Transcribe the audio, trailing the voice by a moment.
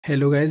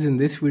Hello guys, in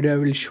this video I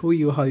will show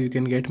you how you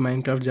can get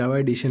Minecraft Java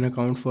Edition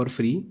account for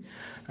free.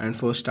 And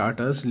for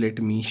starters, let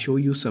me show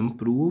you some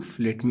proof.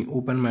 Let me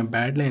open my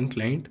Badland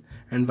client,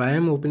 and why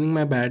I'm opening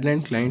my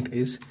Badland client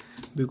is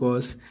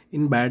because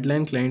in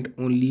Badland client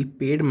only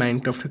paid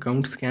Minecraft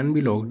accounts can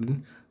be logged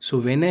in. So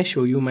when I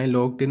show you my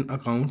logged in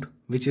account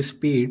which is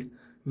paid,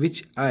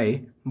 which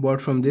I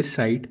bought from this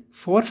site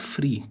for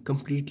free,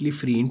 completely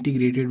free,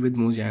 integrated with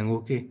Mojang,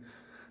 okay?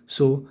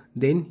 So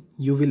then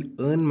you will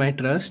earn my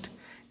trust,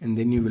 and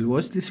then you will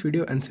watch this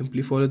video and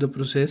simply follow the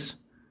process,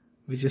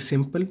 which is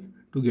simple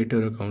to get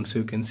your account. So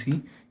you can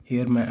see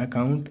here my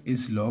account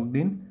is logged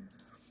in.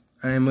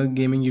 I am a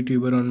gaming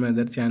YouTuber on my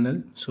other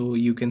channel, so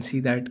you can see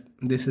that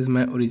this is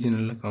my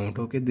original account.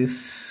 Okay,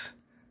 this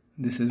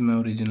is my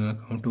original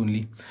account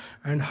only.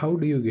 And how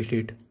do you get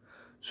it?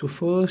 So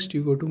first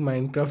you go to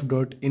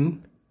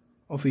minecraft.in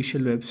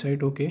official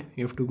website. Okay,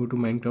 you have to go to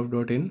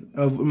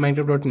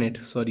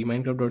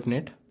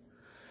minecraft.net,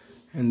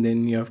 and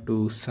then you have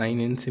to sign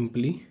in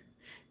simply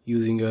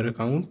using your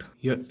account.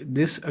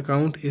 This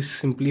account is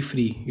simply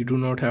free. You do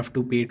not have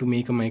to pay to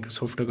make a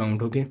Microsoft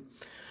account, okay?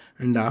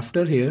 And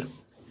after here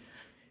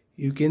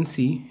you can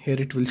see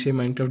here it will say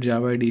Minecraft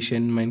Java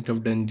Edition,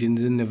 Minecraft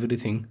Dungeons and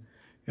everything.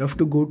 You have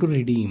to go to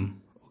redeem,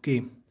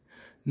 okay?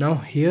 Now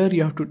here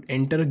you have to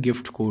enter a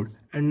gift code.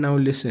 And now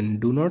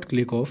listen, do not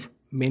click off.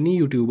 Many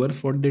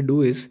YouTubers, what they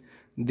do is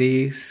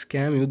they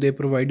scam you. They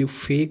provide you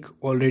fake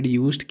already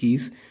used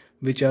keys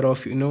which are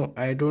of,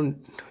 I don't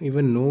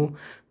even know,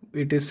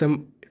 it is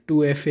some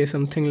 2FA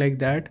something like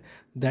that,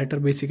 that are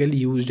basically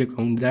used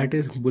account. That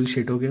is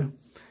bullshit, okay?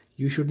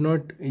 You should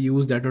not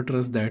use that or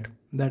trust that.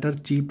 That are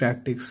cheap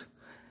tactics.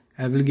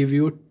 I will give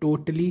you a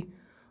totally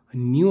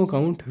new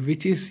account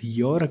which is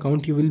your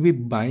account. You will be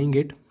buying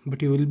it,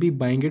 but you will be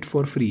buying it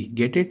for free.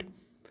 Get it?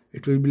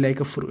 It will be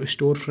like a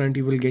storefront.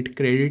 You will get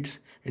credits,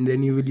 and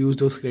then you will use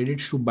those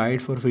credits to buy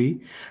it for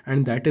free.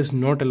 And that is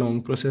not a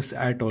long process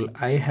at all.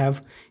 I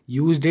have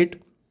used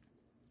it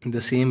the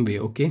same way,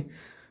 okay?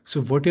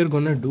 So what you're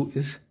gonna do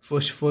is,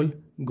 first of all,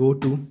 go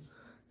to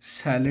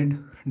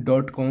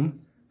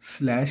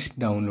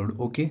salad.com/download,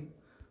 okay?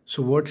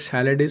 So what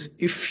Salad is,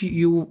 if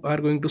you are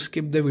going to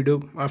skip the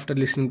video after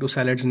listening to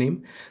Salad's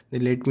name,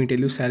 then let me tell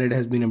you, Salad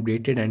has been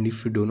updated. And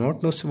if you do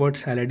not know what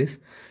Salad is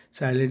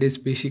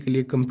basically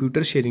a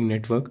computer sharing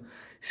network.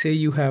 Say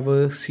you have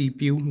a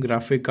CPU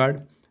graphic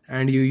card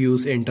and you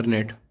use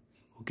internet,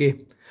 okay?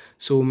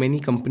 So many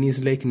companies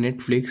like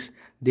Netflix,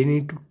 they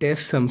need to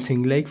test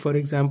something. Like for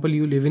example,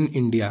 you live in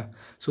India,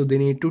 so they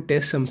need to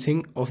test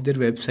something of their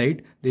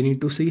website. They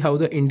need to see how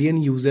the Indian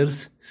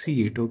users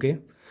see it, okay?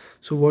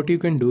 So what you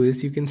can do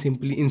is you can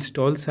simply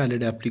install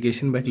Salad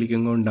application by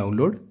clicking on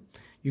download.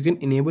 You can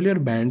enable your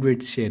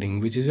bandwidth sharing,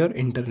 which is your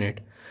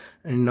internet.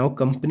 And now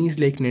companies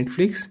like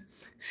Netflix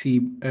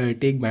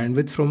take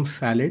bandwidth from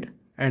Salad,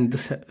 and the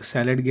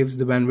Salad gives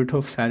the bandwidth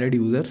of Salad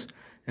users.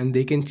 And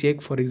they can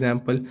check, for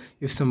example,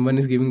 if someone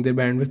is giving their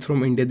bandwidth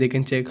from India, they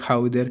can check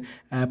how their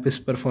app is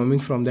performing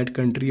from that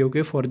country,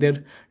 okay, for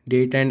their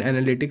data and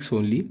analytics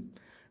only.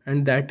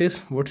 And that is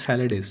what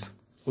Salad is,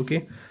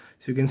 okay?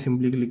 So you can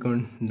simply click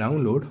on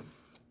download,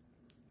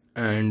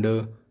 and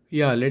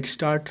yeah, let's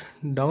start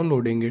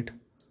downloading it.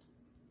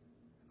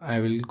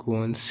 I will go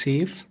on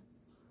save,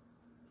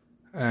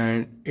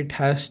 and it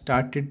has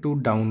started to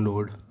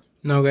download.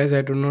 Now guys,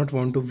 I do not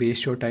want to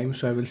waste your time,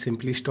 so I will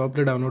simply stop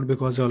the download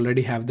because I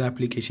already have the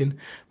application.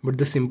 But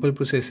the simple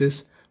process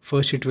is,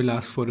 first it will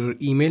ask for your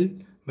email.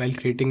 While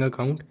creating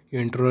account, you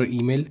enter your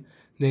email,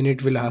 then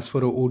it will ask for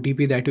a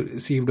OTP that you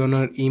received on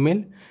your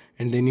email,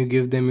 and then you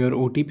give them your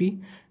OTP.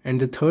 And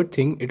the third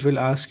thing, it will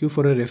ask you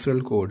for a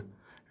referral code.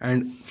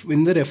 And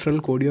in the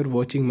referral code, you're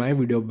watching my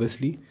video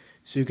obviously,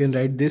 so you can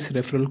write this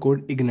referral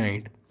code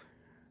ignite.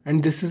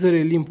 And this is a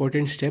really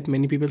important step.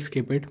 Many people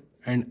skip it,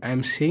 and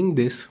I'm saying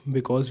this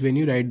because when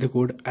you write the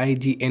code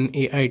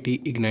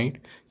ignait ignite,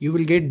 you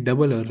will get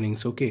double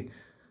earnings, okay?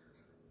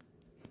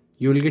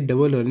 You will get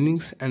double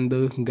earnings, and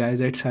the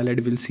guys at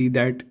Salad will see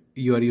that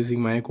you are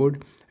using my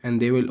code, and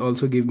they will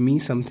also give me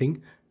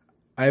something.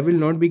 I will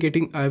not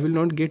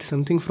get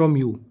something from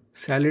you.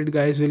 Salad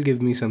guys will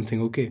give me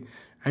something, okay?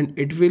 And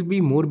it will be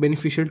more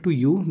beneficial to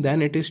you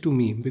than it is to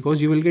me, because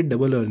you will get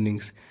double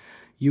earnings.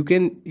 You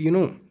can,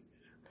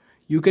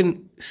 you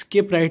can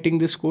skip writing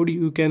this code.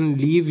 You can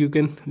leave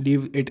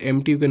it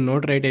empty. You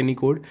cannot write any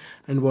code,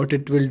 and what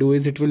it will do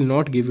is it will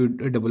not give you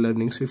a double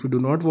earnings. So if you do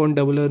not want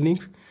double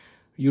earnings,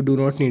 you do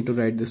not need to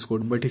write this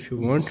code. But if you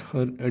want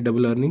a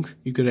double earnings,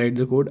 you can write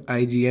the code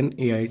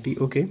ignait,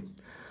 okay?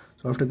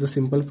 So after the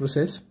simple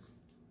process,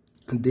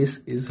 this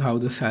is how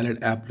the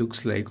Salad app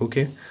looks like,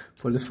 okay?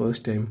 For the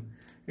first time,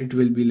 it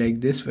will be like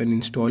this when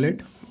install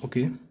it,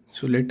 okay?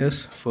 So let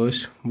us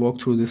first walk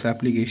through this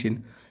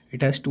application.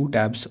 It has two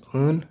tabs,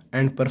 earn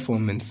and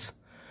performance.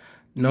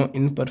 Now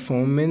in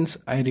performance,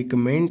 I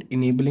recommend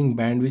enabling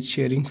bandwidth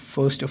sharing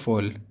first of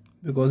all,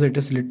 because it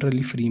is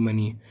literally free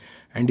money.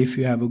 And if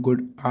you have a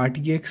good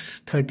RTX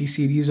 30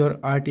 series or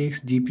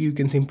RTX GPU, you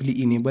can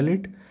simply enable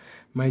it.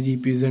 My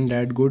GPU isn't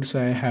that good, so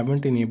I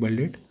haven't enabled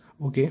it,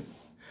 okay?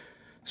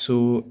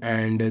 So,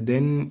 and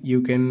then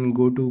you can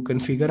go to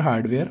configure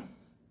hardware,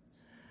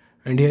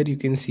 and here you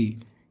can see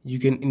you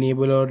can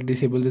enable or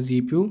disable the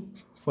GPU.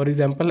 For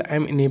example,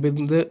 I'm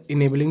enabling the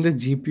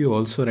GPU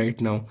also right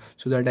now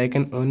so that I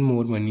can earn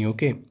more money.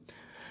 Okay,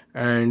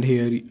 and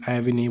here I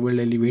have enabled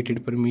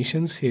elevated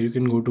permissions. Here you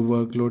can go to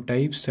workload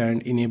types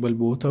and enable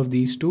both of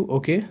these two.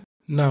 Okay,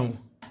 now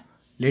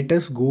let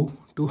us go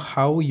to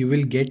how you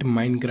will get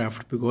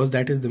Minecraft, because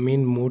that is the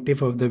main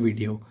motive of the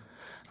video.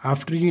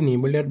 After you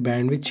enable your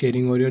bandwidth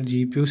sharing or your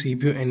GPU,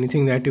 CPU,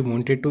 anything that you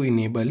wanted to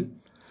enable,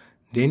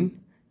 then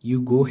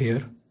you go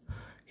here.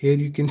 Here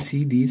you can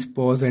see these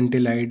pause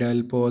until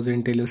idle, pause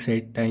until a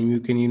set time. You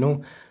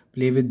can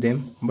play with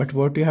them, but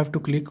what you have to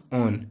click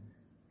on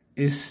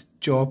is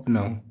chop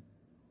now.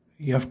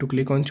 You have to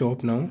click on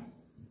chop now.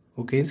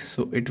 Okay,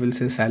 so it will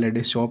say salad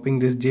is chopping.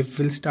 This GIF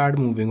will start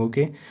moving.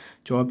 Okay,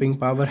 chopping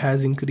power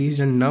has increased,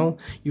 and now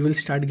you will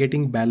start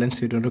getting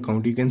balance in your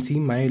account. You can see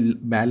my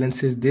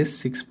balance is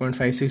this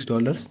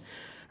 $6.56.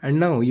 And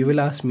now you will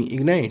ask me,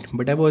 Ignite,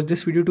 but I watched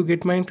this video to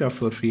get Minecraft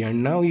for free,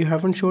 and now you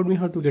haven't showed me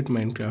how to get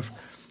Minecraft.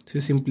 So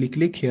simply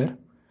click here,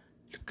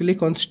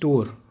 click on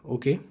store.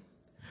 Okay,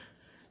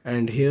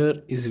 and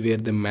here is where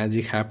the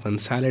magic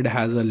happens. Salad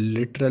has a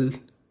literal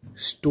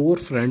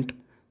storefront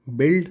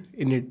built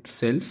in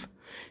itself.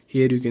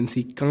 Here you can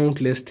see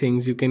countless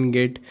things you can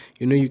get.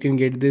 You can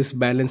get this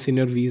balance in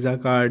your Visa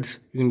cards.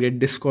 You can get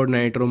Discord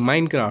Nitro,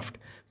 Minecraft,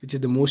 which is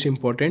the most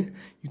important.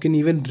 You can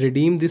even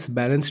redeem this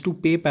balance to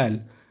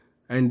PayPal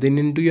and then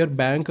into your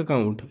bank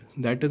account.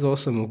 That is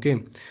awesome.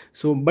 Okay,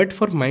 so but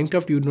for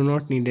Minecraft you do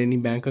not need any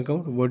bank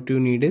account. What you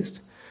need is,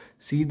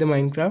 see the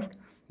Minecraft,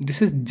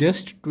 this is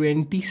just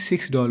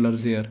 $26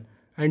 here.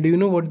 And do you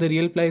know what the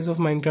real price of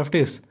Minecraft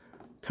is?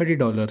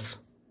 $30.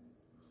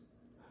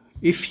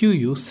 If you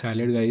use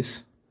Salad,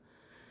 guys,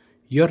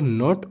 you're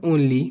not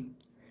only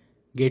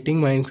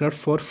getting Minecraft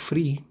for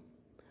free,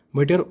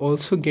 but you're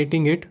also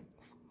getting it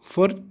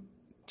for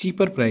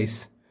cheaper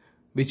price,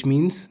 which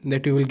means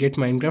that you will get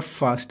Minecraft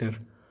faster,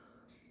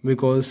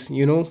 because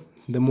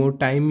the more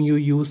time you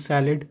use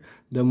Salad,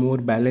 the more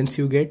balance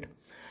you get,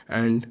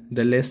 and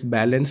the less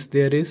balance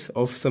there is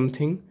of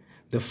something,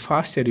 the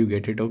faster you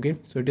get it. Okay,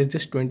 so it is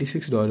just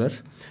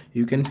 $26.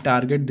 You can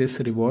target this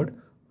reward.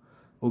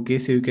 Okay,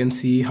 so you can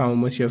see how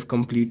much you have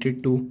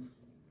completed to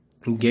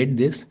get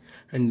this,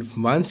 and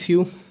once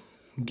you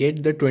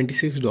get the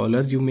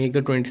 $26, you make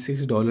the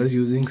 $26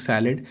 using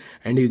Salad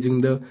and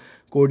using the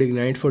code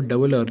Ignite for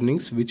double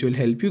earnings, which will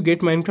help you get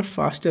Minecraft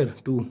faster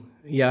too.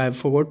 Yeah, I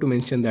forgot to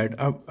mention that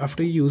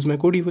after you use my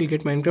code, you will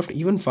get Minecraft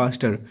even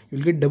faster.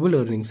 You'll get double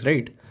earnings,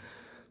 right?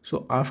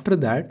 So after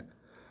that,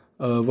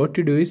 what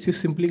you do is you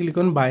simply click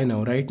on buy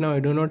now. Right now I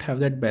do not have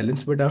that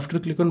balance, but after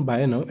click on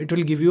buy now, it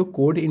will give you a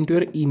code into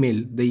your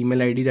email, the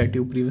email ID that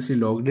you previously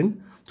logged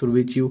in, through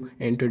which you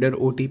entered your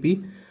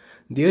OTP.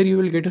 There you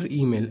will get your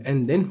email,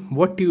 and then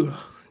what you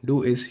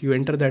do is you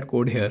enter that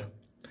code here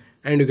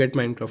and you get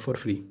Minecraft for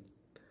free.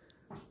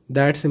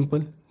 That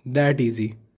simple, that easy.